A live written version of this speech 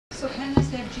So kind of nice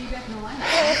to have G back in the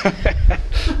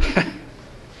lineup.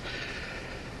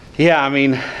 Yeah, I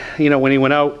mean, you know, when he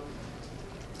went out,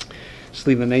 just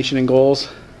leading the nation in goals.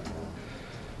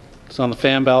 It's on the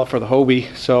fan ballot for the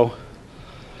Hobie, so,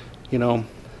 you know,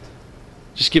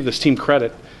 just give this team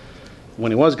credit.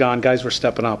 When he was gone, guys were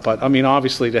stepping up. But, I mean,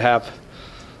 obviously to have,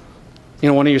 you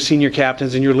know, one of your senior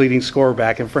captains and your leading scorer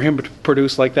back, and for him to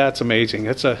produce like that, it's amazing.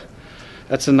 That's a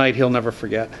night he'll never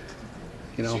forget,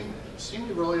 you know. Seemed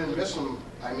you really didn't miss him,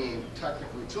 I mean,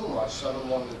 technically too much.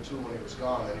 7-1 and 2 when he was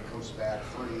gone, then he comes back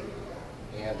 3,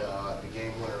 and the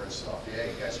game winner and stuff. Yeah,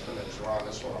 you guys couldn't have drawn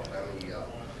this one up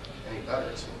any better,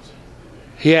 it seems.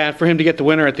 Yeah, and for him to get the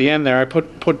winner at the end there, I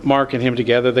put Mark and him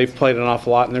together. They've played an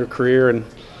awful lot in their career, and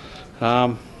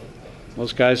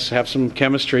those guys have some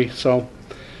chemistry, so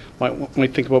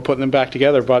might think about putting them back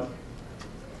together. But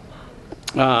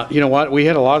you know what? We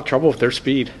had a lot of trouble with their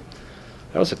speed.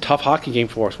 That was a tough hockey game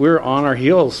for us. We were on our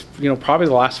heels, you know, probably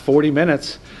the last 40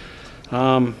 minutes.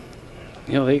 You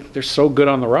know, they're so good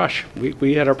on the rush.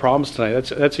 We had our problems tonight.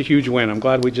 That's a huge win. I'm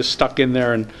glad we just stuck in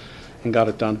there and got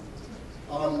it done.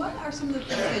 What are some of the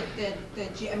things that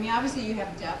I mean, obviously you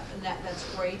have depth, and that's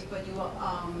great, but you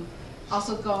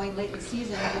also going late in the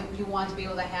season, you want to be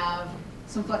able to have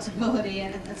some flexibility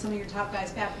and some of your top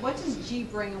guys back. What does G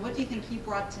bring, and what do you think he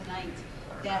brought tonight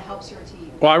that helps your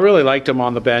team? Well, I really liked him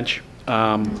on the bench.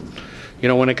 You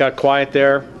know, when it got quiet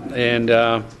there and,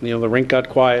 you know, the rink got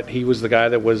quiet, he was the guy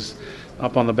that was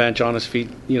up on the bench on his feet,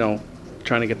 you know,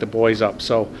 trying to get the boys up.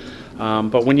 So,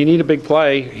 but when you need a big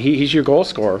play, he's your goal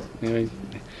scorer. You know,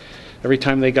 every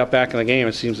time they got back in the game,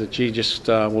 it seems that G just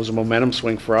was a momentum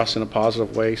swing for us in a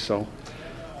positive way. So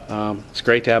it's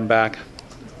great to have him back.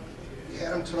 You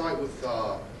had him tonight with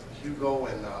Hugo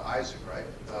and Isaac, right?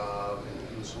 And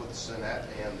he was with Sinet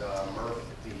and Murph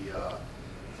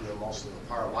for the most of the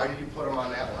part. Why did you put him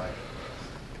on that line?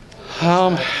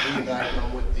 Reuniting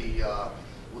him with the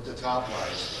top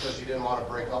lines, because you didn't want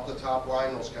to break up the top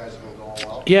line. Those guys have been going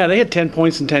well. Yeah, they had 10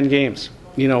 points in 10 games.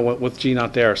 You know, with G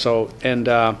not there. So and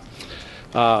we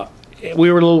were a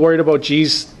little worried about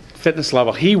G's fitness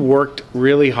level. He worked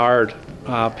really hard.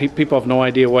 People have no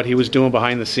idea what he was doing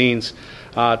behind the scenes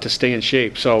to stay in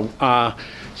shape. So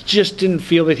just didn't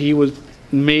feel that he was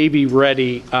maybe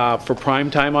ready for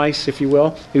primetime ice, if you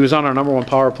will. He was on our #1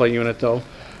 power play unit, though.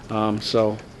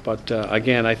 But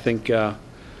again, I think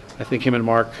him and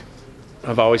Mark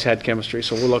have always had chemistry,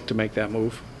 so we'll look to make that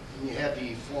move. And you had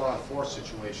the 4-on-4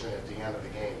 situation at the end of the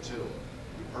game too.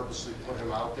 You purposely put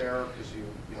him out there because you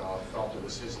felt it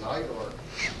was his night, or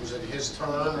was it his turn?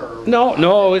 Or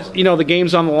no. You know, the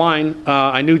game's on the line.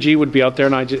 I knew G would be out there,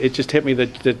 and it just hit me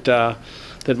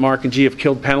that Mark and G have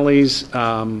killed penalties.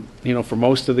 You know, for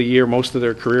most of the year, most of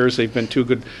their careers, they've been 2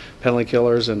 good penalty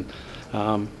killers, and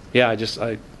hey,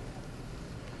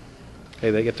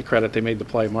 they get the credit. They made the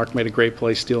play. Mark made a great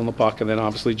play stealing the puck, and then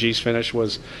obviously G's finish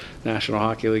was National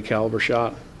Hockey League caliber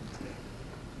shot.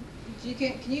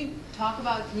 Can you talk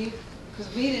about, because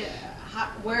we didn't,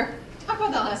 talk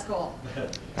about that last goal.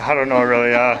 I don't know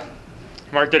really.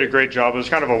 Mark did a great job. It was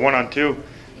kind of a 1-on-2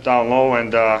 down low,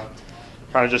 and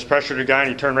kind of just pressured the guy,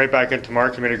 and he turned right back into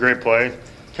Mark. He made a great play.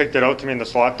 Kicked it out to me in the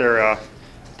slot there.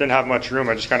 Didn't have much room.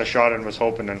 I just kind of shot it and was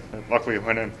hoping, and luckily it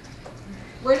went in.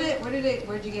 Where'd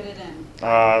you get it in?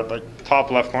 Like top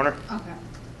left corner. Okay.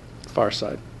 Far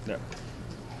side. Yeah.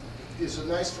 Is it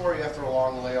nice for you after a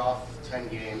long layoff, 10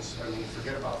 games? I mean,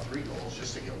 forget about 3 goals,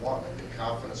 just to get 1. I think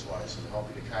confidence-wise, does it help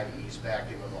you to kind of ease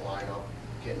back into the lineup,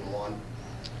 getting 1?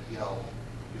 You know,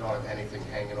 you don't have anything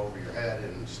hanging over your head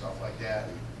and stuff like that.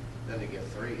 And then to get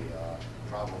 3,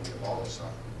 probably a bonus, huh?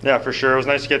 Yeah, for sure. It was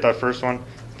nice to get that first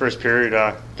period,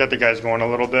 get the guys going a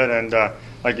little bit, and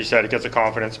like you said, it gets the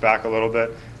confidence back a little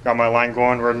bit. Got my line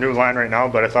going. We're a new line right now,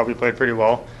 but I thought we played pretty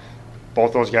well.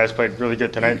 Both those guys played really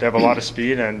good tonight. They have a lot of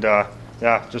speed, and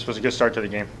just was a good start to the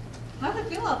game. How did it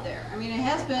feel out there? I mean, it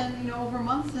has been over a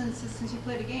month since you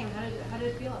played a game. How did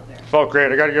it feel out there? Felt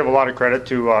great. I got to give a lot of credit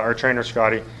to our trainer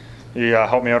Scotty. He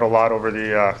helped me out a lot over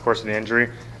the course of the injury,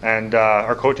 and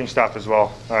our coaching staff as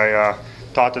well. I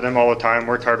talked to them all the time,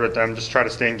 worked hard with them, just try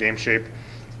to stay in game shape.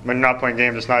 When you're not playing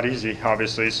games, it's not easy,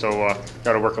 obviously, so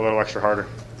got to work a little extra harder.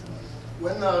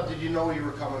 When did you know you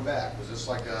were coming back? Was this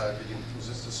was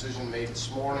this decision made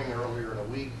this morning, earlier in the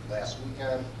week, last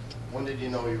weekend? When did you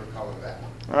know you were coming back?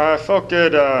 I felt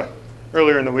good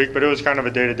earlier in the week, but it was kind of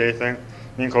a day-to-day thing.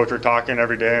 Me and Coach were talking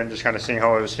every day and just kind of seeing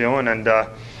how I was feeling, and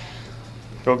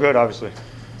feel good, obviously.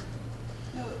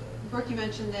 Burke, you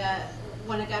mentioned that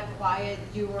when it got quiet,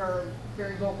 you were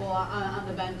very vocal on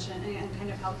the bench and kind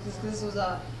of helped, because this was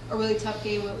a really tough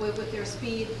game with their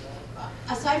speed.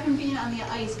 aside from being on the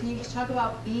ice, can you just talk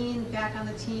about being back on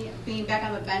the team, being back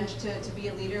on the bench to be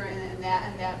a leader in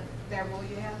that role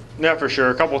you have? Yeah, for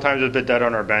sure. A couple of times it's a bit dead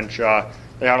on our bench.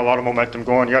 They had a lot of momentum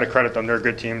going. You got to credit them. They're a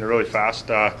good team. They're really fast.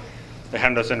 They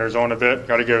hemmed us in their zone a bit.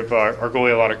 Got to give our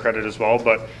goalie a lot of credit as well.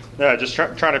 But yeah, just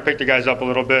trying to pick the guys up a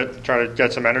little bit, try to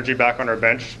get some energy back on our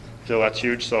bench. I feel that's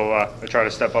huge. So I try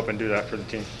to step up and do that for the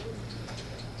team.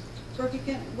 Burke,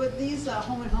 with these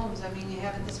home and homes, I mean, you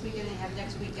have it this weekend and you have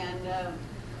next weekend.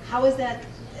 How is that?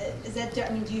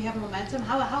 I mean, do you have momentum?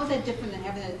 How is that different than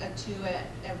having a two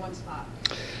at one spot?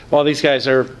 Well, these guys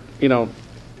are,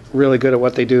 really good at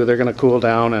what they do. They're going to cool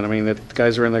down, and I mean, the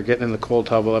guys are in there getting in the cold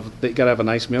tub. They got to have a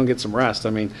nice meal and get some rest. I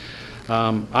mean,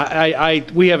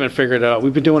 we haven't figured it out.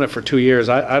 We've been doing it for 2 years.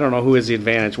 I don't know who has the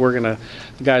advantage. The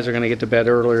guys are going to get to bed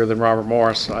earlier than Robert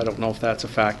Morris. I don't know if that's a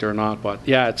factor or not, but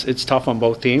yeah, it's tough on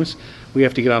both teams. We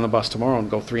have to get on the bus tomorrow and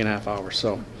go 3.5 hours.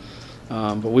 So,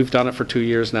 but we've done it for 2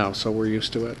 years now, so we're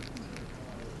used to it.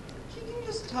 Can you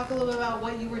just talk a little bit about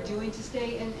what you were doing to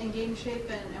stay in game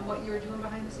shape and what you were doing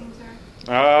behind the scenes there?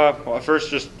 Well, at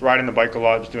first, just riding the bike a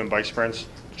lot, just doing bike sprints,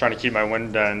 trying to keep my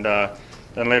wind, and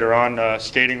then later on,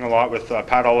 skating a lot with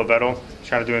Pat Olivetto, just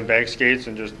kind of doing bag skates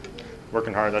and just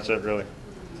working hard. That's it, really.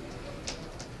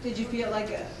 Did you feel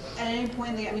like at any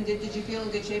point, did you feel in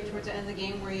good shape towards the end of the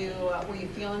game? Were you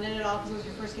feeling it at all because it was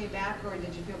your first game back, or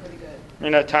did you feel pretty good? I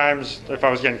mean, at times, if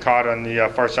I was getting caught on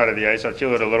the far side of the ice, I'd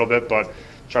feel it a little bit, but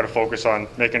try to focus on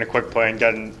making a quick play and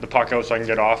getting the puck out so I can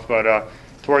get off. But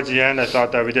towards the end, I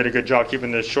thought that we did a good job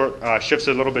keeping the shifts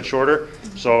a little bit shorter.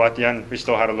 So at the end, we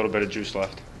still had a little bit of juice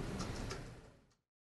left.